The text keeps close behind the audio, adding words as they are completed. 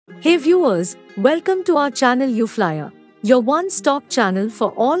Hey viewers, welcome to our channel Uflyer, your one-stop channel for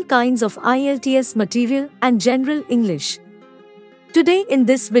all kinds of IELTS material and general English. Today in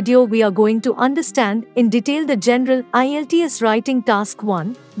this video we are going to understand in detail the general IELTS writing task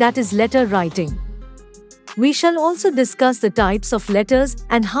 1, that is letter writing. We shall also discuss the types of letters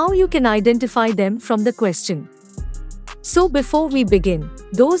and how you can identify them from the question. So before we begin,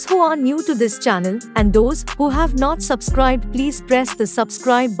 those who are new to this channel and those who have not subscribed, please press the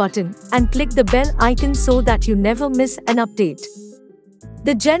subscribe button and click the bell icon so that you never miss an update.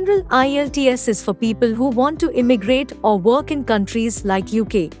 The general IELTS is for people who want to immigrate or work in countries like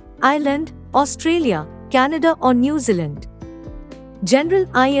UK, Ireland, Australia, Canada or New Zealand. General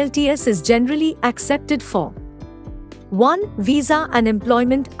IELTS is generally accepted for 1. Visa and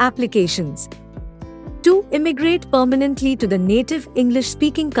employment applications. 2. Immigrate permanently to the native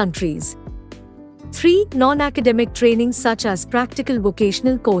English-speaking countries. 3. Non-academic training such as practical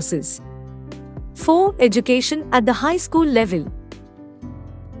vocational courses. 4. Education at the high school level.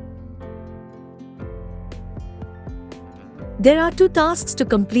 There are 2 tasks to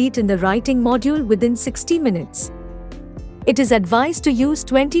complete in the writing module within 60 minutes. It is advised to use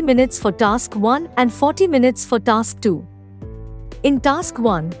 20 minutes for task 1 and 40 minutes for task 2. In task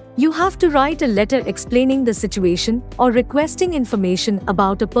 1, you have to write a letter explaining the situation or requesting information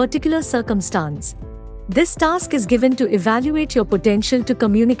about a particular circumstance. This task is given to evaluate your potential to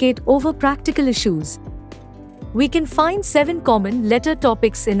communicate over practical issues. We can find 7 common letter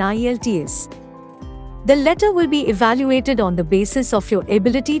topics in IELTS. The letter will be evaluated on the basis of your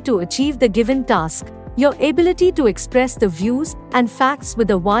ability to achieve the given task, your ability to express the views and facts with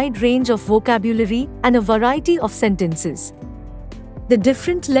a wide range of vocabulary and a variety of sentences. The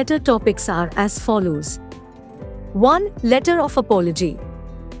different letter topics are as follows. 1. Letter of apology.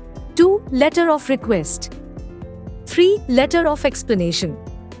 2. Letter of request. 3. Letter of explanation.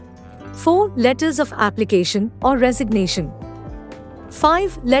 4. Letters of application or resignation.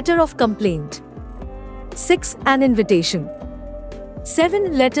 5. Letter of complaint. 6. An invitation.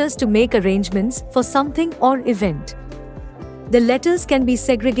 7. Letters to make arrangements for something or event. The letters can be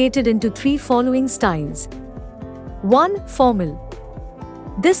segregated into 3 following styles. 1. Formal.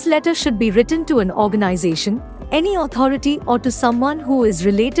 This letter should be written to an organization, any authority or to someone who is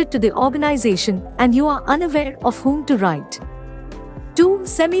related to the organization and you are unaware of whom to write. 2.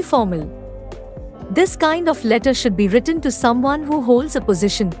 Semi-formal. This kind of letter should be written to someone who holds a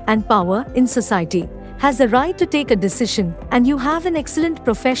position and power in society, has the right to take a decision, and you have an excellent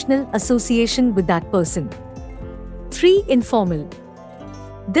professional association with that person. 3. Informal.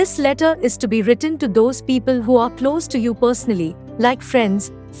 This letter is to be written to those people who are close to you personally, like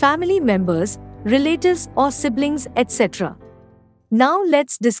friends, family members, relatives or siblings, etc. Now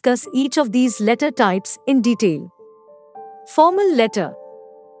let's discuss each of these letter types in detail. Formal letter.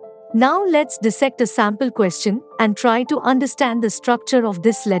 Now let's dissect a sample question and try to understand the structure of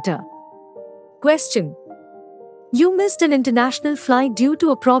this letter. Question. You missed an international flight due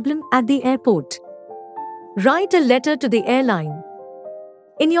to a problem at the airport. Write a letter to the airline.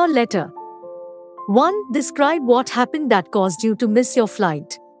 In your letter, 1. Describe what happened that caused you to miss your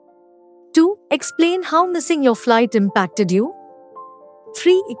flight. 2. Explain how missing your flight impacted you.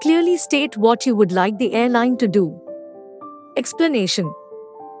 3. Clearly state what you would like the airline to do. Explanation.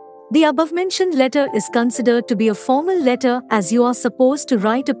 The above-mentioned letter is considered to be a formal letter as you are supposed to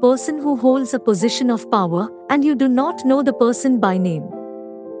write a person who holds a position of power and you do not know the person by name.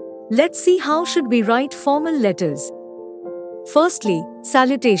 Let's see how should we write formal letters. Firstly,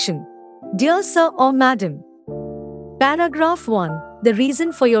 salutation. Dear Sir or Madam. Paragraph 1. The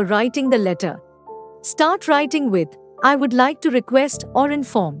reason for your writing the letter. Start writing with, I would like to request or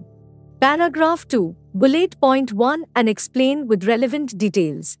inform. Paragraph 2. Bullet point 1 and explain with relevant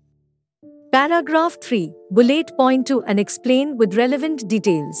details. Paragraph 3. Bullet point 2 and explain with relevant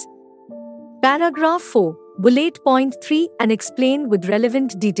details. Paragraph 4. Bullet point 3 and explain with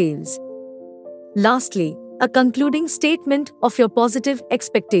relevant details. Lastly, a concluding statement of your positive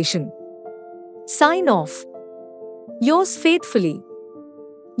expectation. Sign off. Yours faithfully.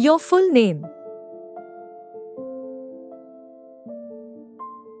 Your full name.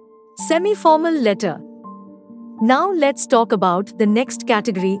 Semi-formal letter. Now let's talk about the next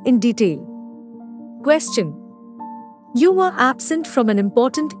category in detail. Question. You were absent from an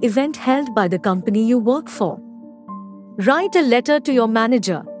important event held by the company you work for. Write a letter to your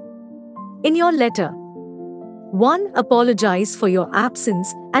manager. In your letter, 1. Apologize for your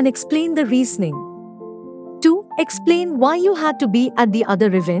absence and explain the reasoning. 2. Explain why you had to be at the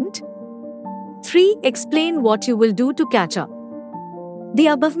other event. 3. Explain what you will do to catch up. The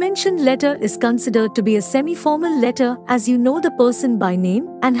above-mentioned letter is considered to be a semi-formal letter as you know the person by name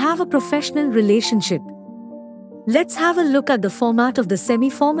and have a professional relationship. Let's have a look at the format of the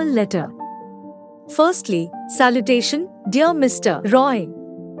semi-formal letter. Firstly, salutation, Dear Mr. Roy.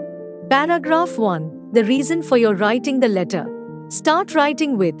 Paragraph 1. The reason for your writing the letter. Start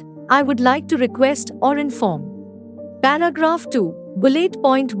writing with, I would like to request or inform. Paragraph 2. Bullet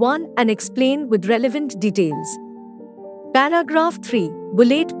point 1 and explain with relevant details. Paragraph 3.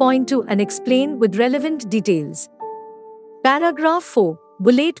 Bullet point 2 and explain with relevant details. Paragraph 4.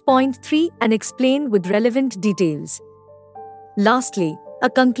 Bullet point 3 and explain with relevant details. Lastly, a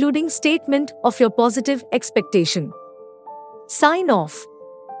concluding statement of your positive expectation. Sign off.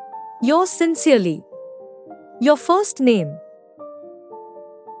 Yours sincerely. Your first name.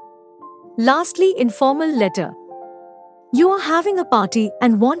 Lastly, informal letter. You are having a party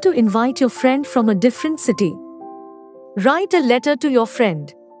and want to invite your friend from a different city. Write a letter to your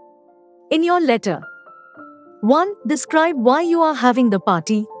friend. In your letter, 1. Describe why you are having the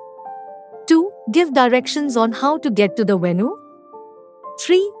party. 2. Give directions on how to get to the venue.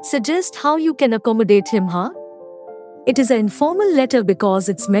 3. Suggest how you can accommodate him/her. It is an informal letter because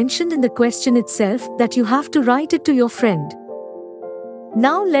it's mentioned in the question itself that you have to write it to your friend.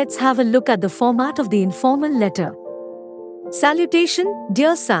 Now let's have a look at the format of the informal letter. Salutation,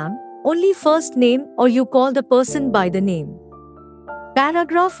 Dear Sam, only first name or you call the person by the name.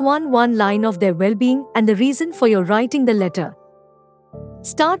 Paragraph 1. One line of their well-being and the reason for your writing the letter.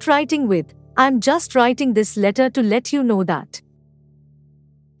 Start writing with, I'm just writing this letter to let you know that.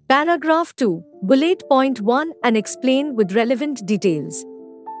 Paragraph 2. Bullet point 1 and explain with relevant details.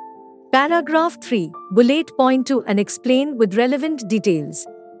 Paragraph 3. Bullet point 2 and explain with relevant details.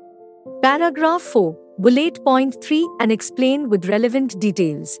 Paragraph 4. Bullet point 3 and explain with relevant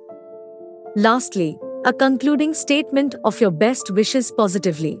details. Lastly, a concluding statement of your best wishes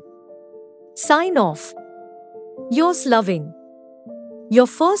positively. Sign off. Yours loving. Your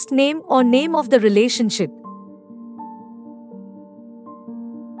first name or name of the relationship.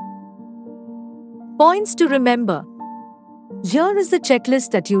 Points to remember. Here is the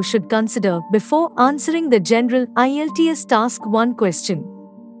checklist that you should consider before answering the General IELTS Task 1 question.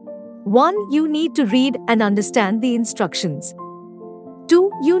 1. You need to read and understand the instructions.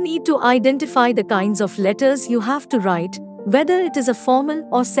 2. You need to identify the kinds of letters you have to write, whether it is a formal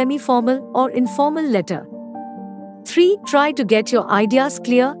or semi-formal or informal letter. 3. Try to get your ideas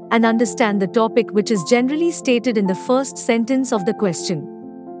clear and understand the topic which is generally stated in the first sentence of the question.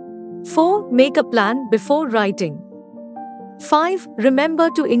 4. Make a plan before writing. 5. Remember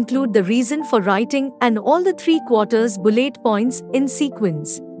to include the reason for writing and all the 3/4 bullet points in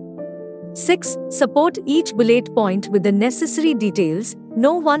sequence. 6. Support each bullet point with the necessary details.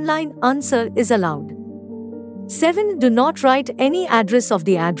 No one-line answer is allowed. 7. Do not write any address of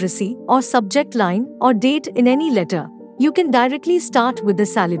the addressee or subject line or date in any letter. You can directly start with the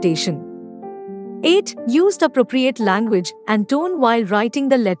salutation. 8. Use the appropriate language and tone while writing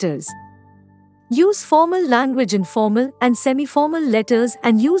the letters. Use formal language in formal and semi-formal letters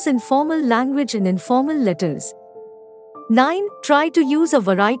and use informal language in informal letters. 9. Try to use a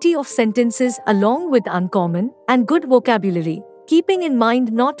variety of sentences along with uncommon and good vocabulary, keeping in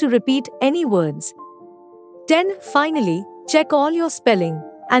mind not to repeat any words. 10. Finally, check all your spelling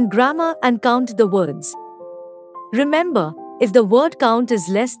and grammar and count the words. Remember, if the word count is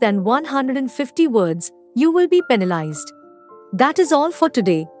less than 150 words, you will be penalized. That is all for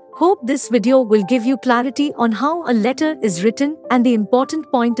today. Hope this video will give you clarity on how a letter is written and the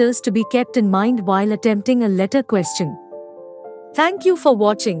important pointers to be kept in mind while attempting a letter question. Thank you for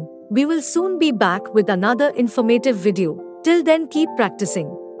watching. We will soon be back with another informative video. Till then, keep practicing.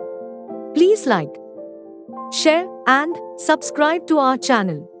 Please like, share and subscribe to our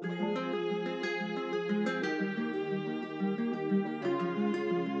channel.